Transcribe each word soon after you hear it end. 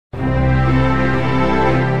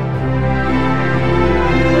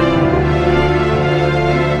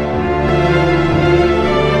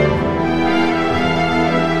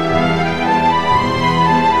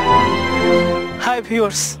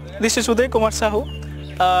course. This is Vijay Kumar Sahoo,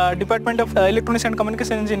 Department of Electronics and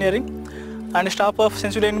Communication Engineering and staff of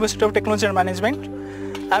Central University of Technology and Management.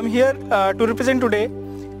 I am here to represent today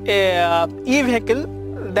a e-vehicle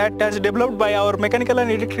that has developed by our mechanical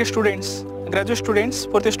and electrical students, graduate students,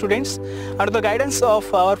 fourth year students, under the guidance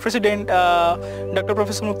of our President,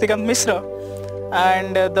 Dr.Dr.Muktikanta Mishra.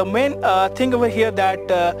 And the main thing over here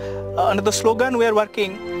that under the slogan we are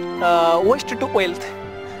working, waste to wealth,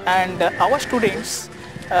 and our students,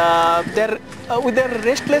 with their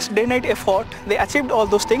restless day-night effort, they achieved all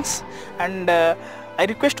those things. And I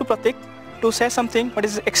request to Pratik to say something, what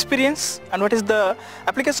is the experience and what is the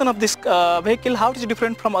application of this vehicle, how it is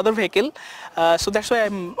different from other vehicle. So that's why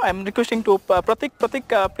I'm requesting to Pratik.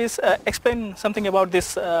 Pratik, please explain something about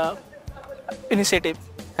this initiative.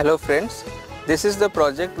 Hello friends, this is the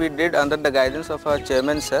project we did under the guidance of our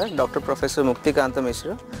chairman sir, Dr. Professor Muktikanta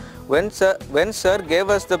Mishra. When sir gave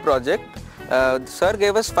us the project, sir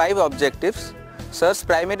gave us 5 objectives. Sir's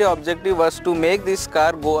primary objective was to make this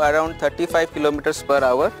car go around 35 kilometers per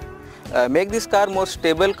hour. Make this car more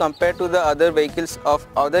stable compared to the other vehicles of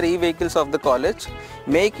other e-vehicles of the college,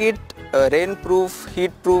 make it rain-proof,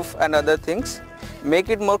 heat-proof and other things, make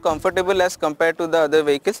it more comfortable as compared to the other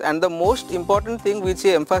vehicles, and the most important thing which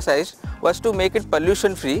he emphasized was to make it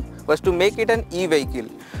pollution-free, was to make it an e-vehicle.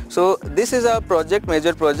 So this is our project,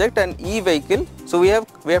 major project, an e-vehicle. So we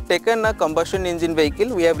have taken a combustion engine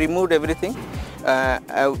vehicle, we have removed everything.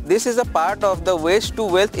 This is a part of the Waste to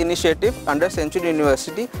Wealth initiative under Central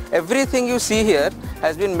University. Everything you see here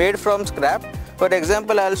has been made from scrap. For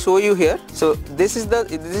example, I'll show you here. So this is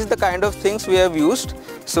the kind of things we have used.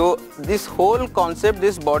 So this whole concept,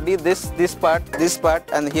 this body, this part,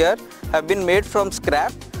 and here have been made from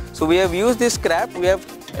scrap. So we have used this scrap.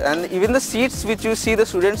 And even the seats which you see the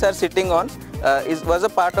students are sitting on was a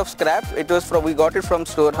part of scrap. We got it from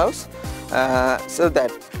storehouse. So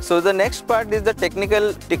the next part is the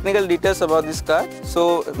technical details about this car.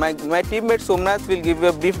 So my teammate Somnath will give you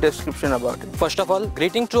a brief description about it. First of all,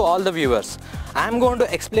 greeting to all the viewers. I am going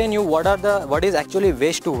to explain you what is actually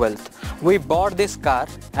waste to wealth. We bought this car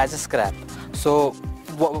as a scrap. So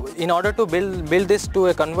in order to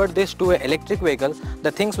convert this to an electric vehicle,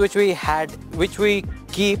 the things which we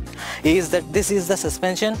keep is that this is the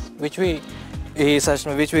suspension which we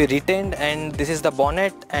retained, and this is the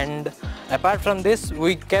bonnet, and apart from this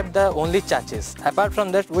we kept the only chassis. Apart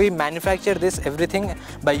from that, we manufacture this everything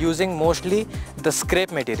by using mostly the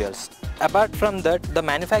scrap materials. Apart from that, the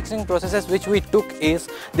manufacturing processes which we took is,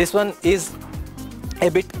 this one is a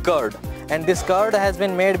bit curved, and this curved has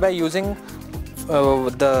been made by using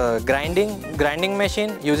the grinding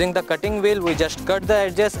machine. Using the cutting wheel, we just cut the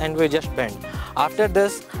edges and we just bend. After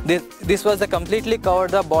this was the completely covered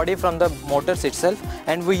the body from the motors itself,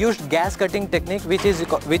 and we used gas cutting technique, which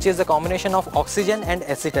is a combination of oxygen and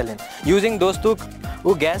acetylene. Using those two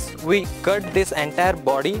gas, we cut this entire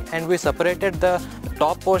body and we separated the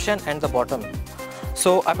top portion and the bottom.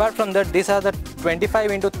 So apart from that, these are the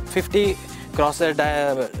 25 into 50 cross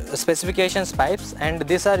specifications pipes, and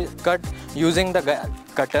these are cut using the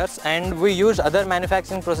cutters. And we used other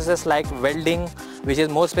manufacturing processes like welding, which is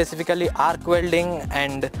more specifically arc welding,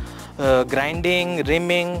 and grinding,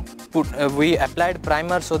 rimming. We applied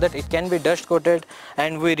primer so that it can be dust coated,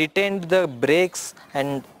 and we retained the brakes.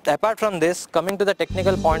 And apart from this, coming to the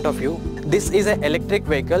technical point of view, this is an electric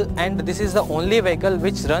vehicle, and this is the only vehicle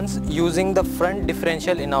which runs using the front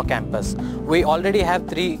differential in our campus. We already have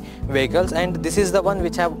 3 vehicles, and this is the one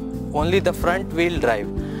which have only the front wheel drive.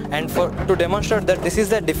 And to demonstrate that this is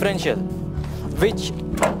the differential,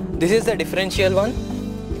 this is the differential one,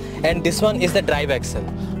 and this one is the drive axle.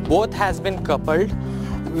 Both has been coupled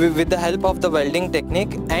with the help of the welding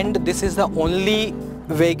technique, and this is the only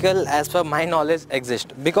vehicle as per my knowledge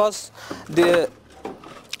exists, because the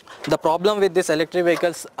problem with these electric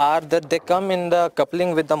vehicles are that they come in the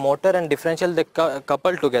coupling with the motor and differential, they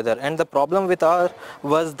couple together, and the problem with our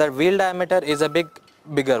was the wheel diameter is a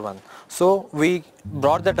bigger one. So we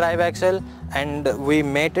brought the drive axle and we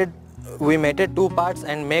mated 2 parts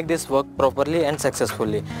and make this work properly and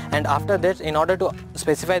successfully. And after that, in order to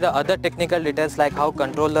specify the other technical details like how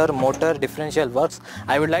controller, motor, differential works,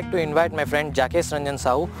 I would like to invite my friend Jakesh Ranjan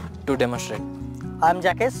Sahoo to demonstrate. I am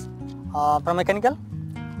Jakesh from Mechanical,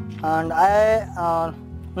 and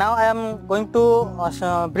now I am going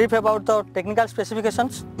to brief about the technical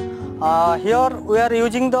specifications. Here we are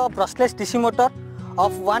using the brushless DC motor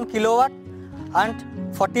of 1 kilowatt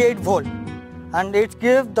and 48 volt, and it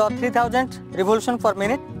gives the 3000 revolution per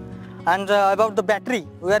minute. And about the battery,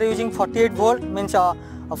 we are using 48 volt, means a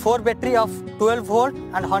 4 battery of 12 volt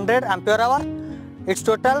and 100 ampere hour. It's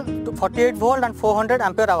total 48 volt and 400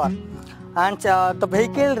 ampere hour. and the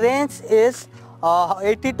vehicle range is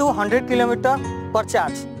 80 to 100 km per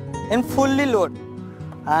charge in fully load,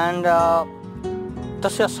 and the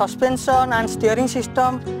suspension and steering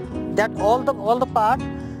system, that all the part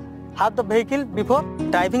have the vehicle before.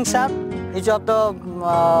 Driving shaft is of the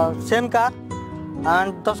same car,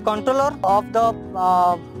 and the controller of the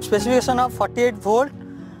specification of 48 volt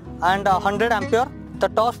and 100 ampere. The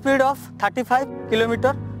top speed of 35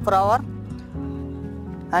 km per hour,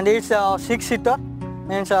 and it's 6-seater,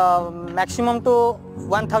 means maximum to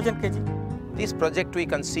 1000 kg. This project we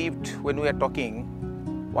conceived when we were talking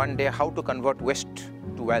one day how to convert waste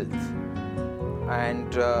to wealth,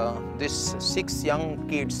 and these 6 young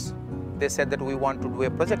kids, they said that we want to do a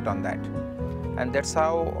project on that, and that's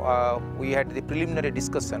how we had the preliminary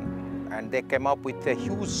discussion, and they came up with a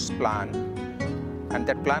huge plan, and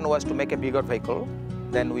that plan was to make a bigger vehicle.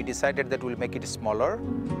 Then we decided that we'll make it smaller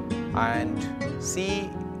and see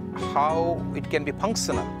how it can be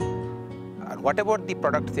functional. And whatever the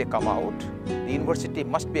product they come out, the university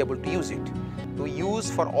must be able to use it. To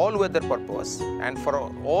use for all weather purpose and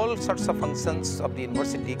for all sorts of functions of the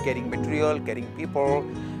university, carrying material, carrying people.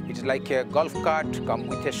 It's like a golf cart, come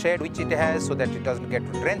with a shed which it has so that it doesn't get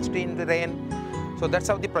drenched in the rain. So that's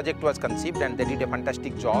how the project was conceived, and they did a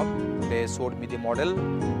fantastic job. They showed me the model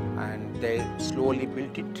and they slowly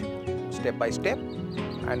built it step by step.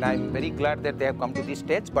 And I'm very glad that they have come to this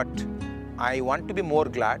stage, but I want to be more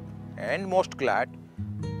glad and most glad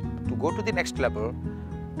to go to the next level,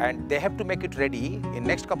 and they have to make it ready in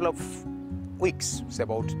next couple of weeks, say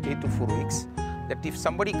about 3 to 4 weeks, that if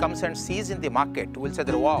somebody comes and sees in the market, will say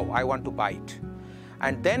that, wow, I want to buy it.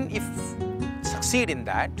 And then if succeed in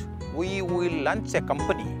that, we will launch a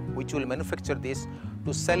company which will manufacture this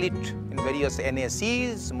to sell it in various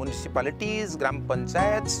NACs, municipalities, gram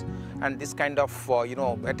panchayats, and this kind of,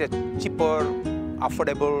 at a cheaper,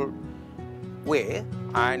 affordable way.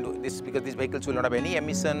 And this, because these vehicles will not have any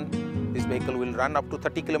emission, this vehicle will run up to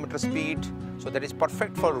 30 km speed, so that is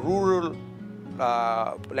perfect for rural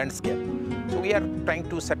landscape. So we are trying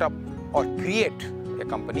to set up or create a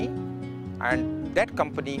company, and that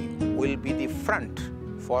company will be the front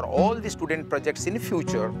for all the student projects in the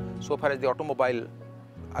future, so far as the automobile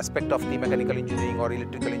aspect of the mechanical engineering or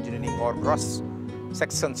electrical engineering or cross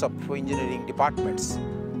sections of engineering departments,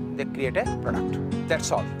 they create a product.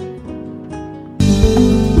 That's all.